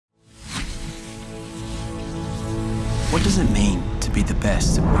What does it mean to be the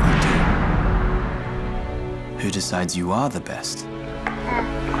best at what you do? Who decides you are the best?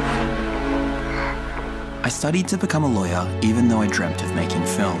 I studied to become a lawyer even though I dreamt of making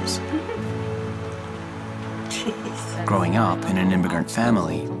films. Growing up in an immigrant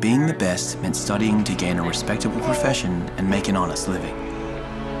family, being the best meant studying to gain a respectable profession and make an honest living.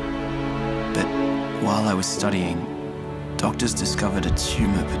 But while I was studying, doctors discovered a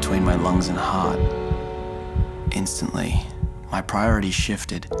tumor between my lungs and heart. Instantly, my priorities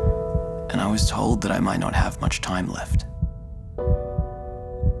shifted, and I was told that I might not have much time left.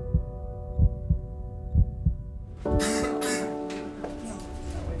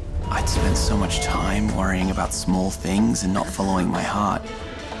 I'd spent so much time worrying about small things and not following my heart.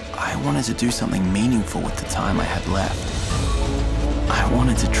 I wanted to do something meaningful with the time I had left. I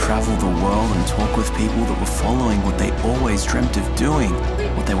wanted to travel the world and talk with people that were following what they always dreamt of doing,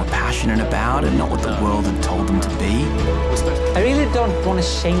 what they were passionate about and not what the world had told them to be. I really don't want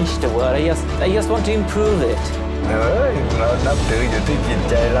to change the world, I just want to improve it. เรานับถืออยู่ที่จิต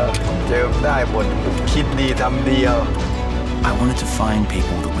ใจเราเจอได้หมดคิดดีทำดีเอา I wanted to find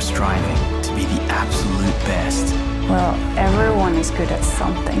people that were striving to be the absolute best. Well, everyone is good at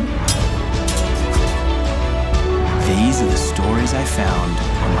something. These are the stories I found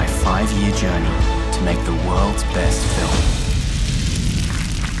on my 5-year journey to make the world's best film.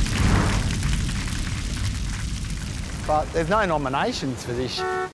 But there's no nominations for this.